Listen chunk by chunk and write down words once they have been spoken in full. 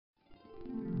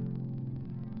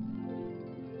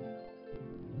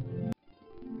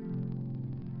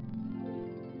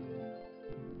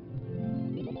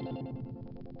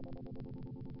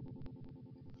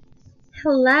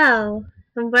Hello,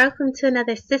 and welcome to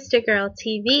another Sista Gurl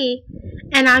TV,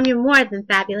 and I'm your more than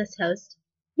fabulous host,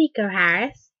 Nico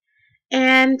Harris,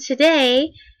 and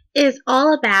today is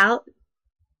all about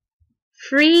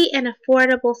free and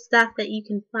affordable stuff that you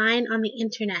can find on the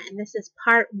internet, and this is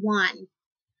part 1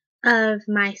 of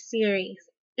my series.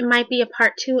 It might be a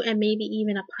part 2 and maybe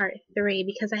even a part 3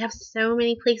 because I have so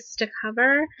many places to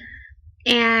cover,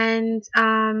 and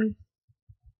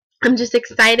I'm just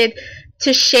excited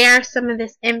to share some of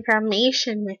this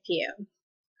information with you.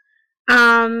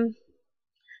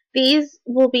 These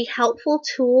will be helpful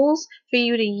tools for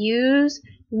you to use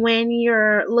when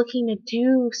you're looking to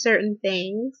do certain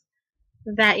things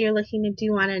that you're looking to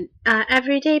do on an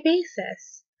everyday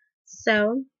basis.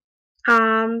 So,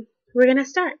 we're going to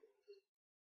start.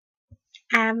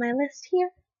 I have my list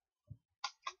here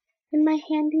in my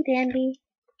handy dandy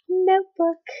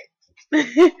notebook.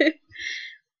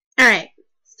 Alright,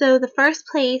 so the first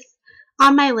place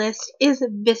on my list is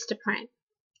Vistaprint.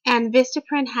 And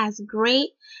Vistaprint has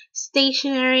great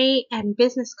stationery and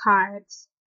business cards.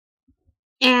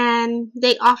 And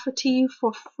they offer to you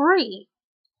for free.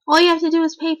 All you have to do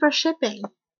is pay for shipping.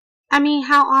 I mean,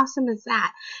 how awesome is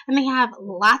that? And they have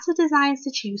lots of designs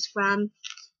to choose from.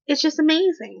 It's just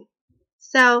amazing.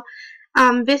 So,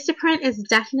 Vistaprint is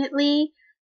definitely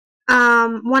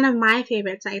one of my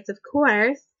favorite sites, of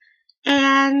course.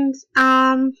 And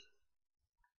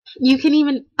you can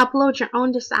even upload your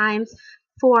own designs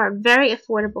for a very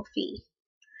affordable fee.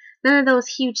 None of those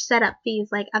huge setup fees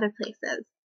like other places.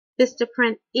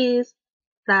 Vistaprint is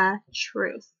the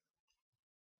truth.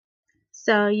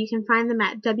 So you can find them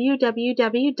at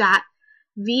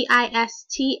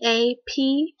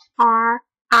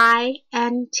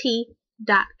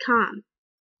www.vistaprint.com.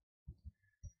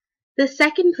 The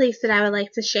second place that I would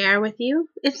like to share with you,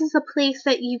 this is a place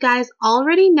that you guys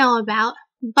already know about,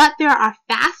 but there are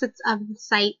facets of the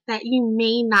site that you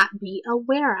may not be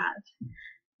aware of.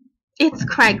 It's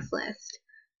Craigslist.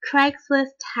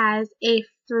 Craigslist has a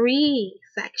free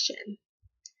section.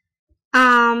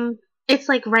 It's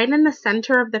like right in the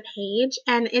center of the page,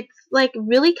 and it's like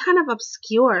really kind of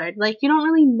obscured. Like you don't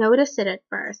really notice it at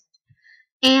first.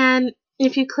 And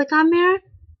if you click on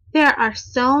there are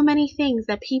so many things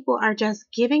that people are just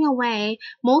giving away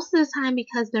most of the time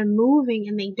because they're moving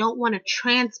and they don't want to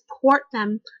transport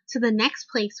them to the next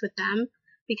place with them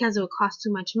because it would cost too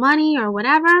much money or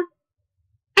whatever. And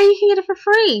you can get it for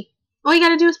free. All you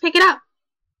got to do is pick it up.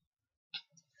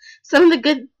 Some of the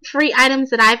good free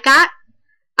items that I've got,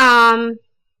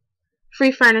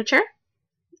 free furniture.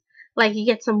 Like you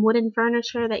get some wooden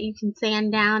furniture that you can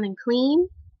sand down and clean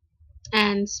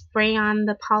and spray on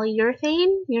the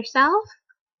polyurethane yourself.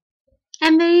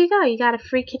 And there you go. You got a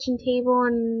free kitchen table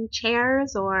and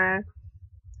chairs or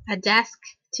a desk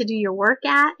to do your work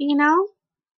at, you know.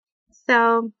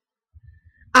 So,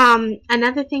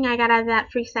 another thing I got out of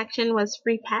that free section was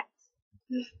free pets,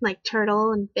 like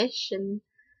turtle and fish and,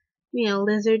 you know,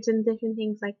 lizards and different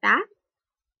things like that.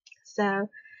 So,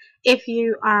 if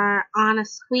you are on a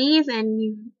squeeze and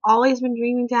you've always been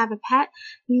dreaming to have a pet,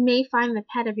 you may find the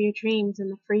pet of your dreams in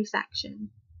the free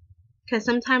section. Because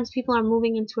sometimes people are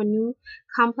moving into a new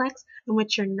complex in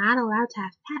which you're not allowed to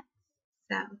have pets.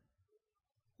 So,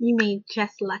 you may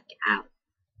just luck out.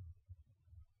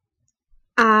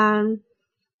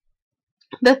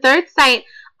 The third site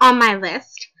on my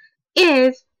list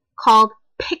is called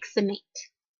Pixinate.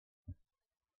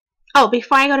 Oh,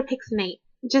 before I go to Pixinate,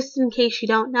 just in case you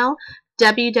don't know,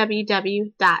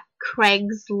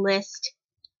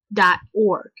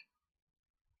 www.craigslist.org.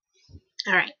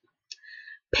 Alright.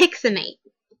 Pixinate.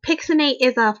 Pixinate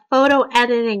is a photo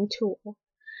editing tool.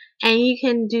 And you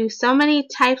can do so many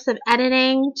types of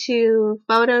editing to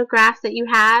photographs that you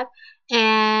have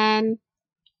and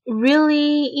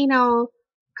really, you know,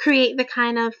 create the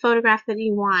kind of photograph that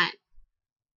you want.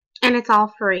 And it's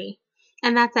all free.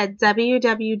 And that's at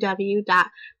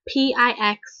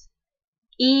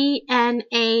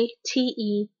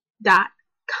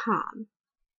www.pixenate.com.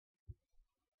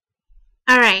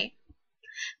 Alright.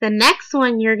 The next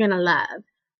one you're going to love.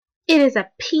 It is a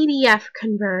PDF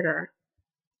converter.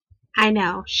 I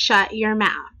know. Shut your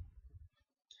mouth.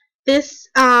 This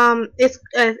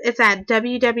it's at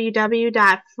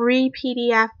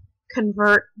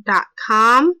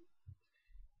www.freepdfconvert.com,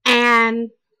 and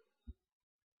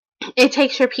it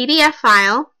takes your PDF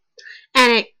file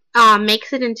and it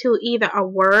makes it into either a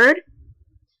Word,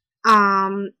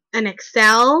 an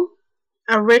Excel,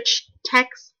 a rich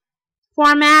text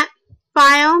format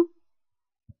file,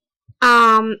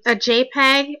 a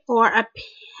JPEG, or a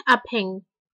PNG.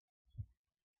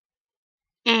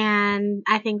 And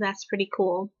I think that's pretty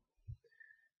cool.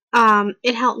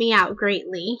 it helped me out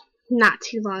greatly not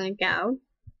too long ago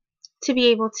to be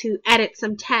able to edit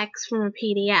some text from a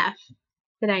PDF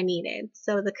that I needed.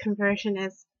 So the conversion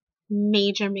is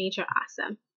major, major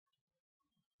awesome.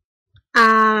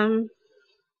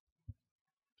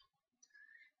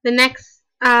 The next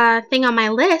thing on my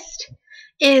list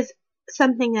is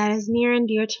something that is near and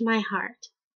dear to my heart.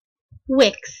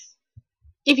 Wix.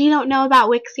 If you don't know about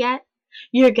Wix yet,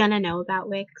 you're gonna know about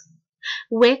Wix.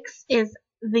 Wix is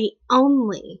the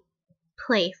only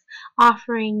place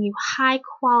offering you high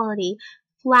quality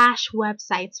Flash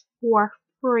websites for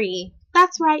free.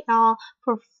 That's right, y'all,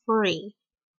 for free.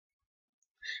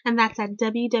 And that's at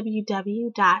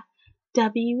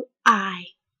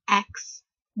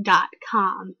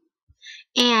www.wix.com.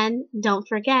 And don't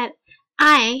forget,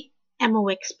 I am a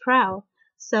Wix Pro.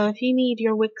 So if you need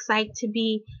your Wix site to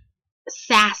be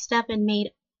sassed up and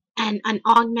made and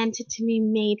augmented to be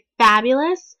made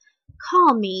fabulous,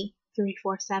 call me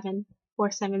 347-470-1582.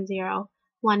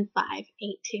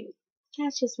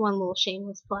 That's just one little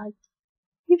shameless plug.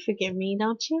 You forgive me,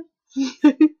 don't you?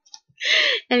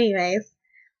 Anyways,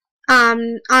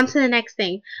 on to the next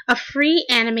thing. A free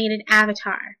animated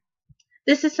avatar.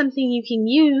 This is something you can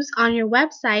use on your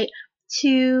website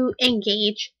to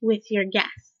engage with your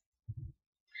guests.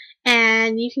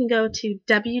 And you can go to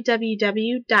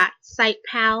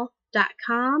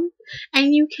www.sitepal.com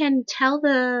and you can tell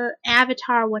the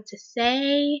avatar what to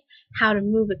say, how to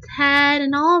move its head,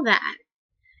 and all that.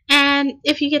 And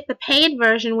if you get the paid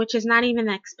version, which is not even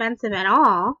expensive at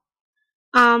all,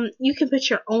 you can put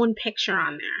your own picture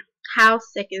on there. How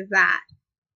sick is that?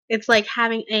 It's like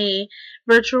having a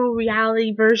virtual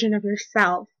reality version of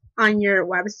yourself on your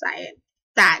website.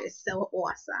 That is so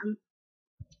awesome.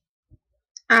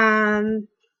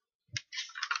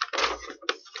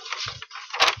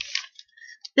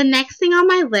 The next thing on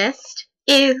my list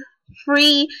is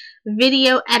free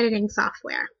video editing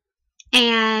software.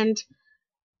 And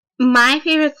my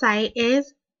favorite site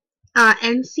is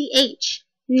NCH.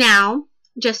 Now,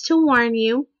 just to warn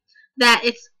you that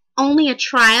it's only a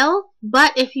trial,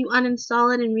 but if you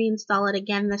uninstall it and reinstall it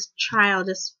again, this trial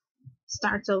just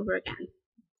starts over again.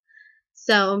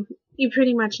 So you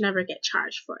pretty much never get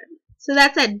charged for it. So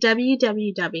that's at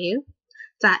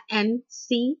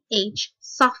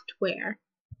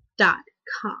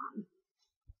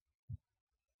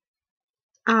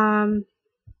www.nchsoftware.com.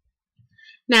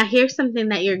 Now here's something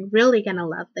that you're really gonna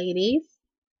love, ladies.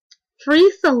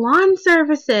 Free salon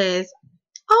services.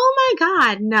 Oh my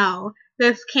God, no,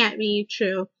 this can't be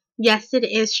true. Yes, it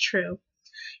is true.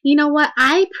 You know what?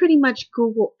 I pretty much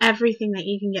Google everything that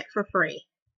you can get for free.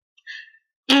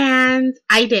 And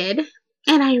I did,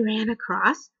 and I ran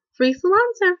across free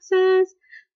salon services.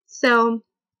 So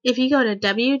if you go to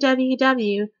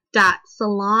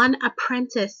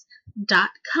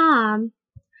www.salonapprentice.com,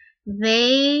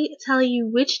 they tell you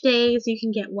which days you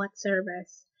can get what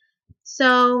service.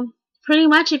 So pretty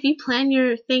much if you plan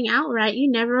your thing out right,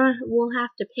 you never will have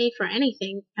to pay for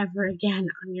anything ever again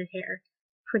on your hair.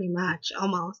 Pretty much,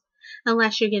 almost.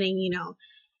 Unless you're getting,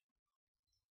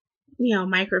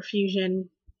 microfusion,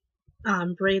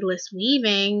 braidless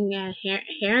weaving, and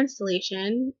hair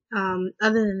installation.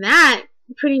 Other than that,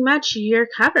 pretty much you're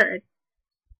covered.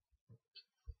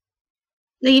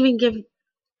 They even give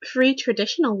free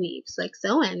traditional weaves like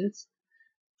sew-ins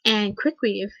and quick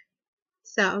weave.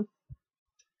 So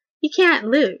you can't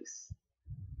lose.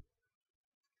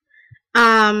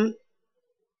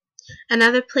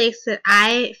 Another place that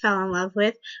I fell in love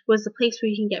with was the place where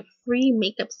you can get free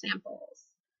makeup samples.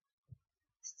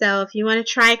 So if you want to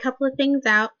try a couple of things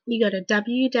out, you go to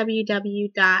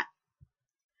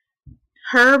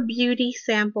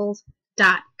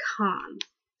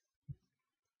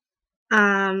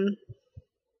www.herbeautysamples.com.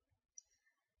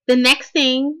 The next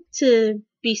thing to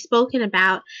be spoken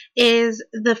about is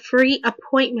the free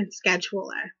appointment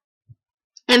scheduler.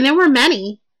 And there were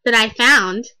many that I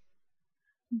found,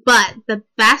 but the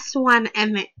best one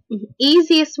and the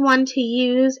easiest one to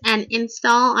use and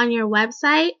install on your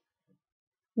website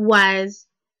was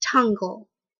Tungle.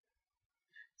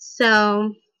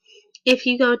 So if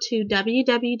you go to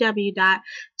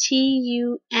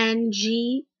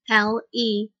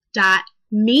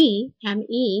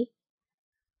www.tungle.me,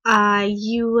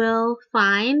 you will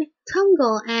find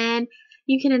Tungle, and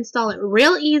you can install it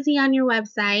real easy on your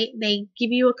website. They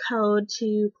give you a code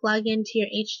to plug into your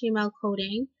HTML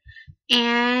coding,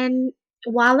 and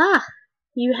voila,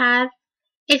 you have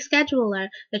a scheduler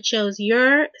that shows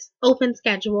your open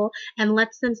schedule and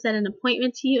lets them set an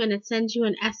appointment to you, and it sends you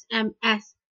an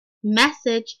SMS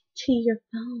message to your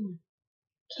phone.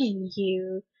 Can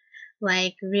you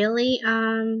really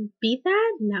beat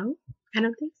that? No. I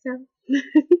don't think so.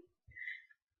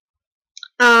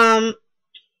 um,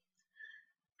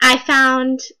 I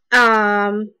found,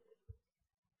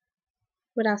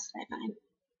 what else did I find?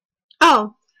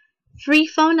 Oh, free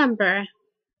phone number.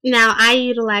 Now, I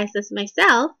utilize this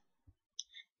myself.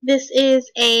 This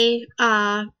is it's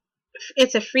a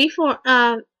free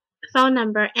phone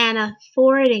number and a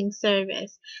forwarding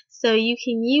service. So you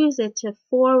can use it to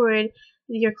forward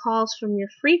your calls from your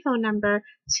free phone number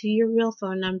to your real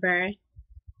phone number.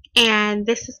 And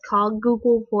this is called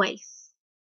Google Voice.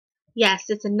 Yes,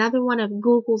 it's another one of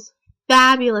Google's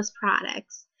fabulous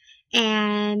products.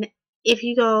 And if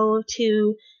you go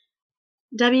to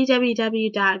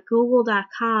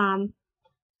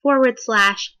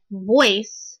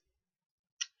www.google.com/voice,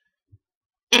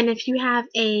 and if you have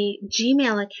a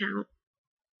Gmail account,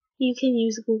 you can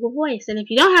use Google Voice. And if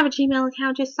you don't have a Gmail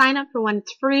account, just sign up for one.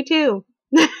 It's free too.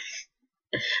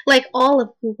 Like all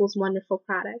of Google's wonderful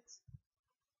products.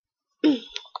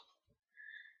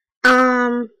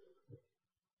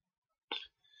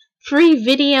 Free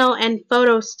video and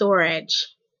photo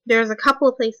storage. There's a couple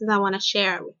of places I want to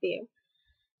share with you.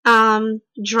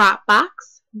 Dropbox,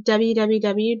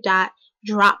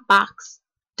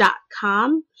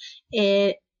 www.dropbox.com.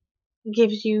 It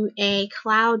gives you a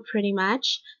cloud pretty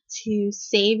much to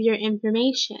save your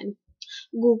information.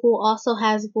 Google also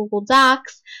has Google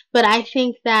Docs, but I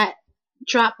think that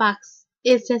Dropbox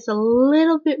is just a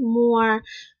little bit more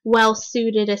well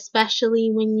suited,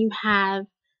 especially when you have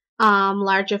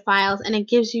larger files, and it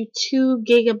gives you 2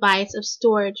 gigabytes of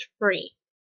storage free.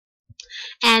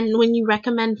 And when you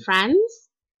recommend friends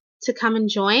to come and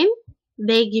join,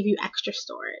 they give you extra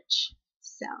storage.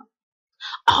 So,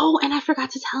 oh, and I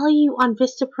forgot to tell you on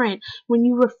Vistaprint, when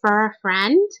you refer a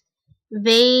friend,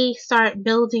 they start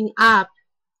building up,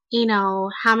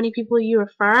 how many people you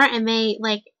refer, and they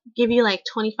give you like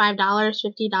 $25,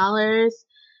 $50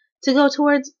 to go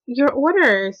towards your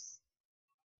orders.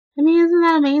 I mean, isn't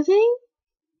that amazing?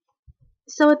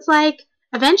 So it's like,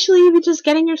 eventually you'll be just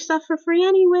getting your stuff for free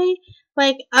anyway.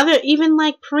 Even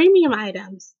premium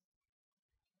items.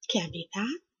 Can't beat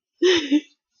that.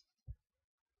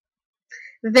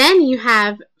 Then you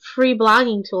have free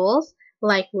blogging tools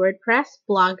like WordPress,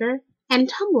 Blogger, and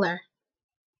Tumblr.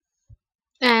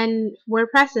 And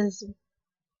WordPress is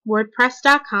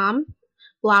WordPress.com.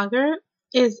 Blogger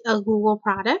is a Google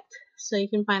product, so you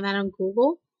can find that on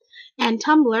Google. And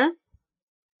Tumblr,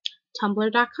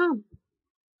 Tumblr.com.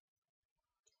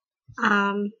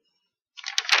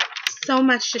 So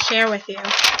much to share with you.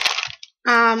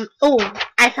 I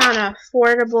found an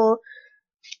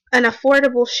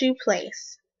affordable shoe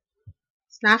place.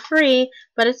 It's not free,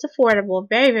 but it's affordable.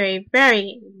 Very, very,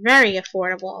 very, very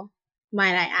affordable,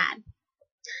 might I add.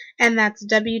 And that's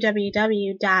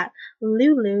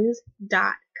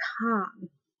www.lulus.com.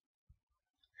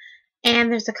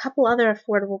 And there's a couple other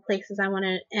affordable places I want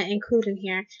to include in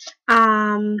here.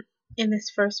 In this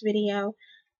first video,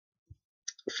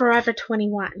 Forever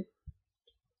 21.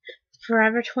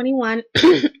 Forever 21,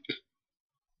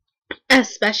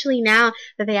 especially now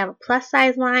that they have a plus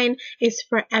size line, is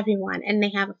for everyone, and they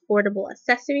have affordable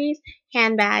accessories,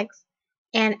 handbags,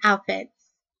 and outfits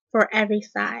for every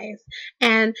size.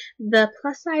 And the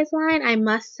plus size line, I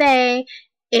must say,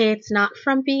 it's not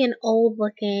frumpy and old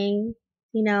looking.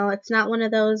 It's not one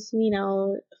of those,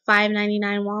 $5.99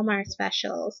 Walmart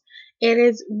specials. It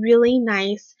is really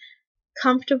nice,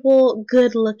 comfortable,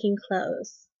 good looking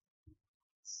clothes.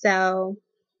 So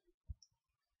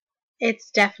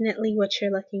it's definitely what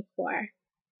you're looking for.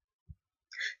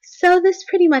 So this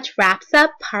pretty much wraps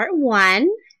up part 1.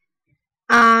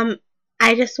 I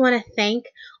just want to thank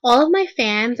all of my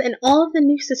fans and all of the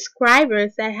new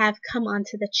subscribers that have come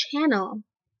onto the channel.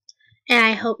 And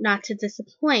I hope not to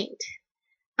disappoint.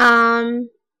 I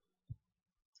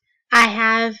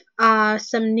have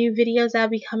some new videos that'll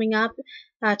be coming up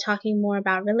talking more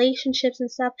about relationships and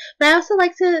stuff. But I also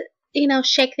like to,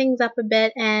 shake things up a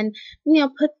bit and,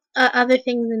 put other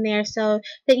things in there so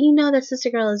that that Sista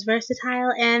Gurl is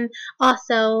versatile and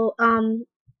also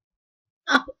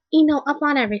up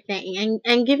on everything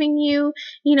and giving you,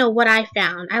 what I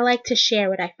found. I like to share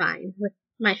what I find with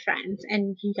my friends,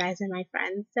 and you guys are my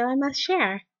friends, so I must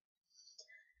share.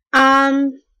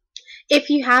 If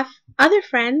you have other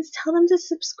friends, tell them to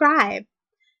subscribe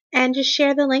and just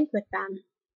share the link with them.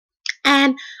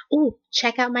 And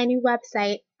check out my new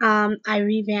website. I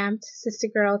revamped Sista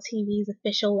Gurl TV's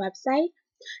official website.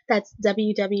 That's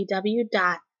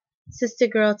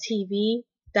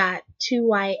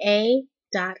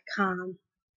www.sistagurltv.2ya.com.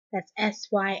 That's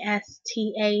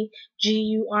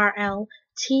SYSTAGURL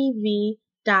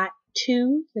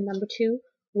TV.2, the number 2,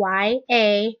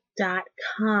 YA.com.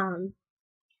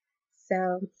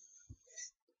 So,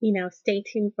 stay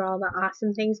tuned for all the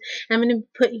awesome things. I'm going to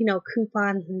put,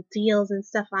 coupons and deals and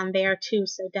stuff on there too.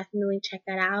 So definitely check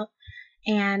that out.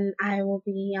 And I will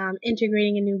be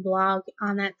integrating a new blog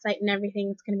on that site and everything.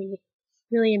 It's going to be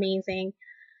really amazing.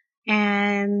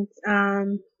 And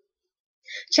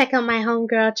check out my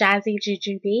homegirl, Jazzy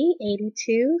Jujubee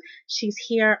 82. She's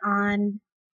here on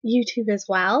YouTube as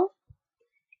well.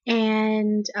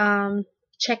 And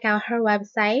check out her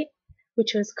website,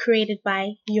 which was created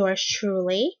by yours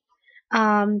truly.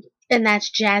 And that's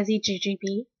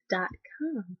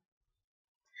jazzyjujubee.com.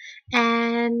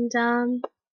 And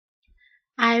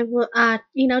I will,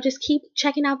 just keep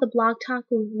checking out the Blog Talk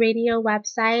Radio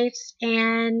website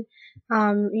and,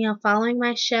 following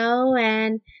my show.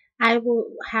 And I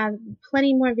will have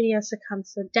plenty more videos to come,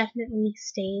 so definitely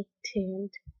stay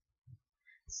tuned.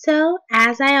 So,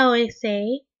 as I always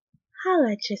say,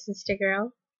 holla at your sister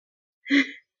girl.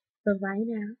 Bye-bye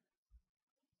now.